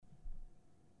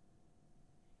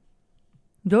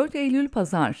4 Eylül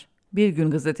Pazar, Bir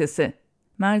Gün Gazetesi.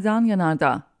 Merdan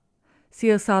Yanardağ.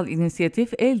 Siyasal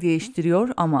inisiyatif el değiştiriyor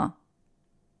ama.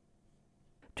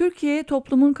 Türkiye,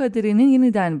 toplumun kaderinin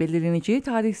yeniden belirleneceği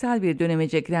tarihsel bir döneme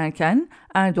girerken,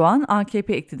 Erdoğan,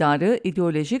 AKP iktidarı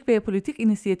ideolojik ve politik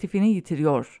inisiyatifini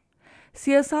yitiriyor.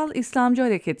 Siyasal İslamcı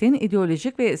hareketin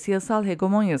ideolojik ve siyasal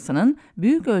hegemonyasının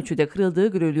büyük ölçüde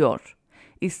kırıldığı görülüyor.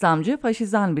 İslamcı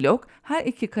faşizan blok her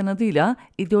iki kanadıyla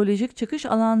ideolojik çıkış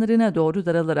alanlarına doğru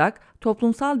daralarak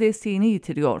toplumsal desteğini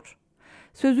yitiriyor.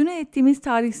 Sözünü ettiğimiz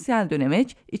tarihsel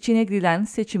dönemeç içine girilen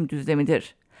seçim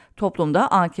düzlemidir.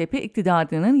 Toplumda AKP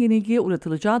iktidarının yenilgiye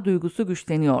uğratılacağı duygusu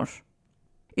güçleniyor.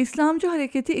 İslamcı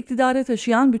hareketi iktidara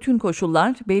taşıyan bütün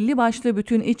koşullar, belli başlı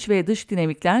bütün iç ve dış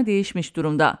dinamikler değişmiş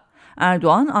durumda.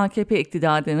 Erdoğan, AKP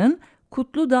iktidarının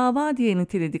kutlu dava diye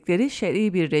niteledikleri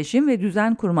şer'i bir rejim ve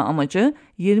düzen kurma amacı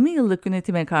 20 yıllık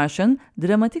yönetime karşın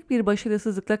dramatik bir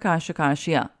başarısızlıkla karşı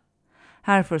karşıya.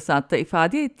 Her fırsatta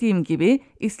ifade ettiğim gibi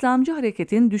İslamcı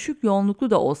hareketin düşük yoğunluklu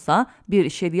da olsa bir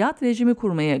şeriat rejimi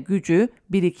kurmaya gücü,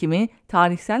 birikimi,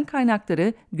 tarihsel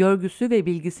kaynakları, görgüsü ve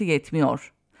bilgisi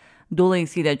yetmiyor.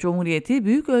 Dolayısıyla Cumhuriyeti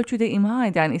büyük ölçüde imha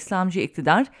eden İslamcı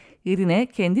iktidar yerine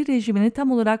kendi rejimini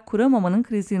tam olarak kuramamanın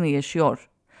krizini yaşıyor.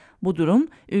 Bu durum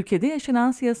ülkede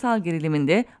yaşanan siyasal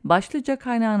geriliminde başlıca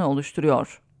kaynağını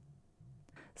oluşturuyor.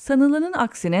 Sanılanın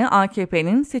aksine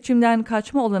AKP'nin seçimden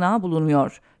kaçma olanağı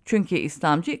bulunmuyor. Çünkü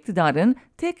İslamcı iktidarın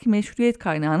tek meşruiyet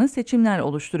kaynağını seçimler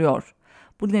oluşturuyor.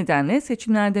 Bu nedenle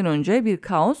seçimlerden önce bir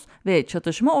kaos ve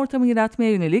çatışma ortamı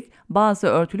yaratmaya yönelik bazı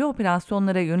örtülü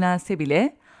operasyonlara yönelse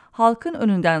bile halkın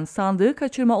önünden sandığı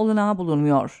kaçırma olanağı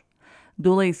bulunmuyor.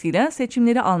 Dolayısıyla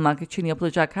seçimleri almak için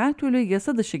yapılacak her türlü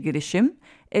yasa dışı girişim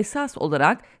esas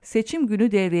olarak seçim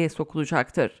günü devreye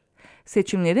sokulacaktır.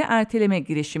 Seçimleri erteleme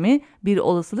girişimi bir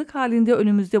olasılık halinde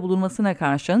önümüzde bulunmasına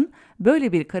karşın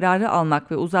böyle bir kararı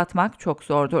almak ve uzatmak çok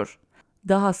zordur.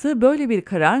 Dahası böyle bir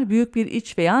karar büyük bir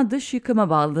iç veya dış yıkıma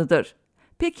bağlıdır.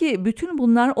 Peki bütün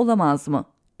bunlar olamaz mı?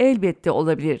 Elbette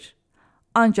olabilir.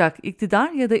 Ancak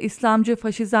iktidar ya da İslamcı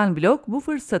faşizan blok bu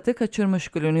fırsatı kaçırmış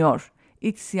görünüyor.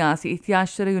 İç siyasi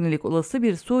ihtiyaçlara yönelik olası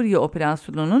bir Suriye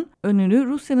operasyonunun önünü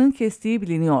Rusya'nın kestiği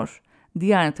biliniyor.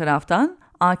 Diğer taraftan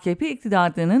AKP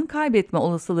iktidarının kaybetme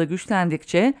olasılığı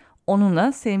güçlendikçe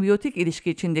onunla sembiyotik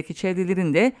ilişki içindeki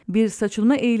çevrelerin de bir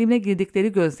saçılma eğilimine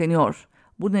girdikleri gözleniyor.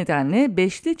 Bu nedenle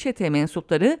beşli çete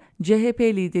mensupları CHP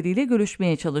lideriyle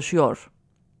görüşmeye çalışıyor.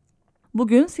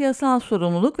 Bugün siyasal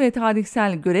sorumluluk ve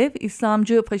tarihsel görev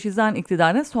İslamcı faşizan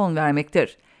iktidara son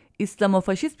vermektir.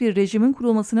 İslamofaşist bir rejimin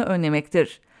kurulmasını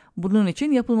önlemektir. Bunun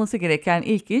için yapılması gereken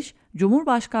ilk iş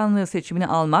Cumhurbaşkanlığı seçimini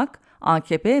almak,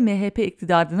 AKP-MHP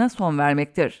iktidarına son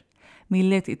vermektir.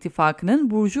 Millet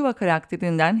İttifakı'nın burjuva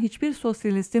karakterinden hiçbir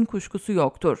sosyalistin kuşkusu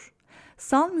yoktur.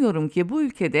 Sanmıyorum ki bu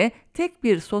ülkede tek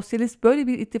bir sosyalist böyle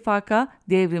bir ittifaka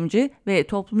devrimci ve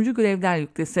toplumcu görevler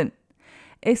yüklesin.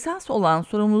 Esas olan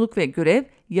sorumluluk ve görev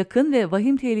yakın ve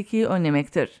vahim tehlikeyi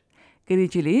önlemektir.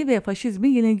 Gericiliği ve faşizmi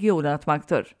yenilgiye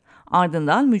uğratmaktır.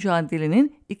 Ardından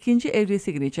mücadelenin ikinci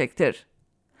evresi girecektir.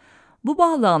 Bu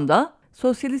bağlamda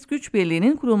Sosyalist Güç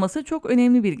Birliği'nin kurulması çok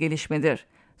önemli bir gelişmedir.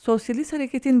 Sosyalist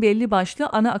hareketin belli başlı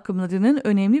ana akımlarının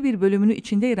önemli bir bölümünü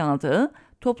içinde yer aldığı,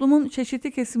 toplumun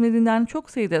çeşitli kesimlerinden çok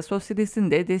sayıda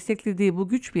sosyalistin de desteklediği bu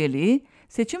güç birliği,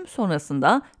 seçim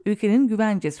sonrasında ülkenin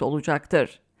güvencesi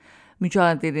olacaktır.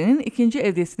 Mücadelenin ikinci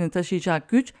evresini taşıyacak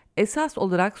güç esas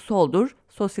olarak soldur,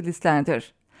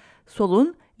 sosyalistlerdir.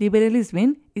 Solun,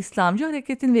 liberalizmin, İslamcı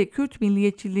hareketin ve Kürt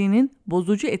milliyetçiliğinin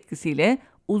bozucu etkisiyle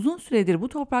uzun süredir bu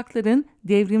toprakların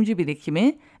devrimci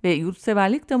birikimi ve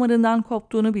yurtseverlik damarından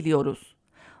koptuğunu biliyoruz.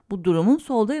 Bu durumun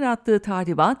solda yarattığı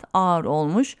tahribat ağır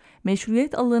olmuş,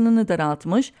 meşruiyet alanını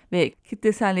daraltmış ve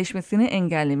kitleselleşmesini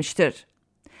engellemiştir.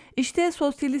 İşte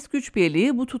Sosyalist Güç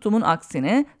Birliği bu tutumun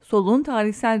aksine solun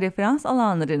tarihsel referans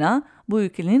alanlarına, bu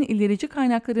ülkenin ilerici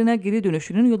kaynaklarına geri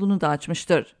dönüşünün yolunu da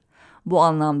açmıştır. Bu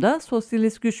anlamda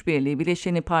Sosyalist Güç Birliği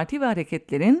bileşeni parti ve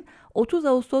hareketlerin 30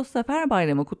 Ağustos Zafer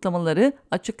Bayramı kutlamaları,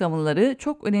 açıklamaları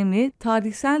çok önemli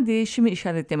tarihsel değişimi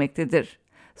işaretlemektedir.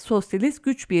 Sosyalist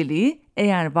Güç Birliği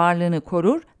eğer varlığını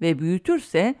korur ve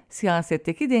büyütürse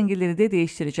siyasetteki dengeleri de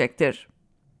değiştirecektir.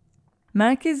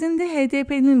 Merkezinde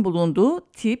HDP'nin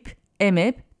bulunduğu TİP,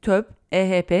 EMEP, TÖP,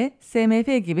 EHP,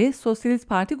 SMF gibi sosyalist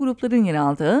parti grupların yer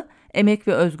aldığı Emek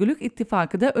ve Özgürlük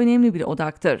İttifakı da önemli bir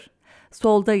odaktır.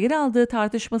 Solda yer aldığı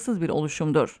tartışmasız bir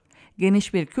oluşumdur.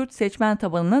 Geniş bir Kürt seçmen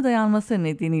tabanına dayanması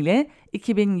nedeniyle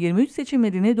 2023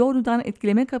 seçimlerini doğrudan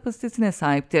etkileme kapasitesine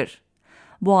sahiptir.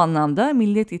 Bu anlamda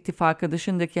Millet İttifakı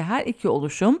dışındaki her iki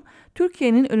oluşum,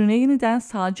 Türkiye'nin önüne yeniden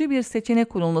sağcı bir seçenek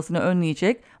konulmasını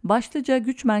önleyecek başlıca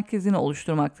güç merkezini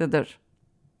oluşturmaktadır.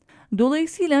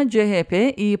 Dolayısıyla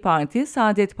CHP, İyi Parti,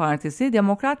 Saadet Partisi,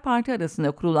 Demokrat Parti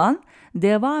arasında kurulan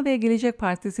Deva ve Gelecek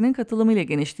Partisi'nin katılımıyla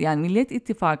genişleyen Millet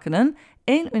İttifakı'nın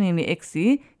en önemli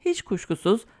eksiği hiç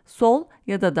kuşkusuz sol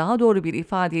ya da daha doğru bir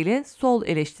ifadeyle sol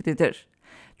eleştiridir.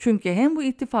 Çünkü hem bu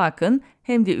ittifakın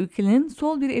hem de ülkenin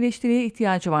sol bir eleştiriye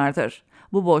ihtiyacı vardır.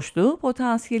 Bu boşluğu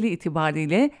potansiyeli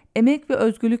itibariyle Emek ve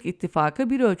Özgürlük İttifakı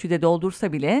bir ölçüde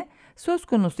doldursa bile söz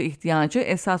konusu ihtiyacı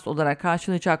esas olarak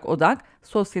karşılayacak odak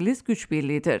sosyalist güç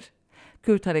birliğidir.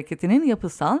 Kürt hareketinin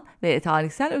yapısal ve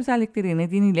tarihsel özellikleri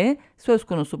nedeniyle söz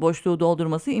konusu boşluğu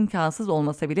doldurması imkansız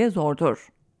olmasa bile zordur.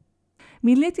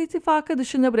 Millet İttifakı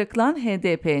dışında bırakılan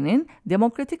HDP'nin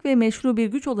demokratik ve meşru bir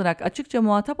güç olarak açıkça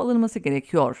muhatap alınması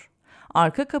gerekiyor.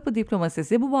 Arka kapı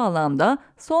diplomasisi bu bağlamda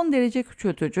son derece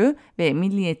küçültücü ve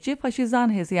milliyetçi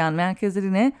faşizan hezeyan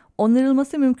merkezlerine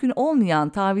onarılması mümkün olmayan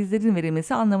tavizlerin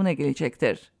verilmesi anlamına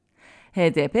gelecektir.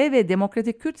 HDP ve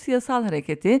Demokratik Kürt Siyasal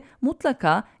Hareketi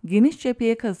mutlaka geniş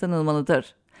cepheye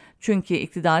kazanılmalıdır. Çünkü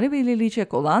iktidarı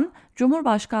belirleyecek olan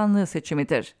Cumhurbaşkanlığı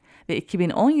seçimidir ve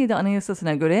 2017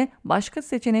 Anayasasına göre başka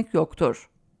seçenek yoktur.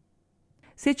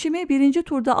 Seçimi birinci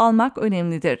turda almak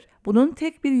önemlidir. Bunun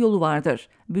tek bir yolu vardır.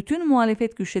 Bütün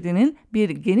muhalefet güçlerinin bir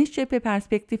geniş cephe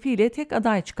perspektifiyle tek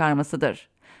aday çıkarmasıdır.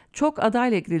 Çok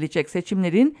adayla girilecek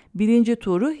seçimlerin birinci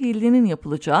turu hilenin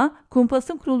yapılacağı,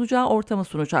 kumpasın kurulacağı ortamı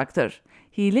sunacaktır.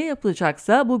 Hile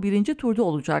yapılacaksa bu birinci turda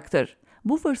olacaktır.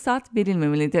 Bu fırsat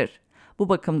verilmemelidir. Bu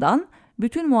bakımdan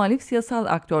bütün muhalif siyasal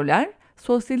aktörler,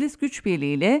 Sosyalist Güç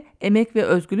Birliği ile Emek ve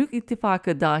Özgürlük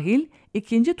İttifakı dahil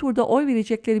ikinci turda oy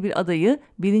verecekleri bir adayı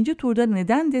birinci turda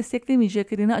neden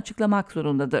desteklemeyeceklerini açıklamak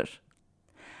zorundadır.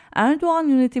 Erdoğan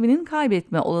yönetiminin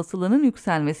kaybetme olasılığının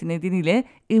yükselmesi nedeniyle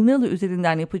İmralı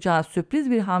üzerinden yapacağı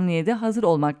sürpriz bir hamleye de hazır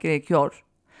olmak gerekiyor.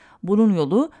 Bunun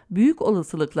yolu büyük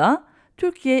olasılıkla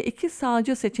Türkiye iki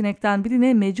sağcı seçenekten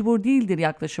birine mecbur değildir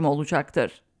yaklaşımı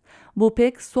olacaktır. Bu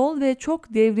pek sol ve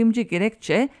çok devrimci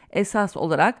gerekçe esas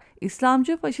olarak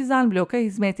İslamcı faşizan bloka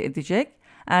hizmet edecek,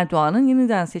 Erdoğan'ın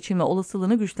yeniden seçilme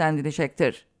olasılığını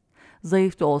güçlendirecektir.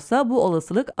 Zayıf da olsa bu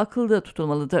olasılık akılda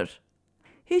tutulmalıdır.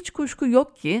 Hiç kuşku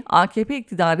yok ki AKP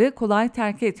iktidarı kolay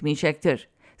terk etmeyecektir.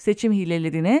 Seçim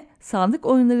hilelerine, sandık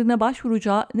oyunlarına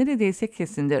başvuracağı neredeyse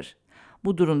kesindir.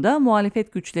 Bu durumda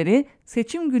muhalefet güçleri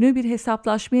seçim günü bir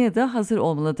hesaplaşmaya da hazır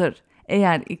olmalıdır.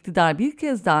 Eğer iktidar bir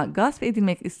kez daha gasp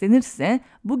edilmek istenirse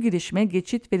bu girişime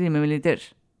geçit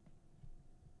verilmemelidir.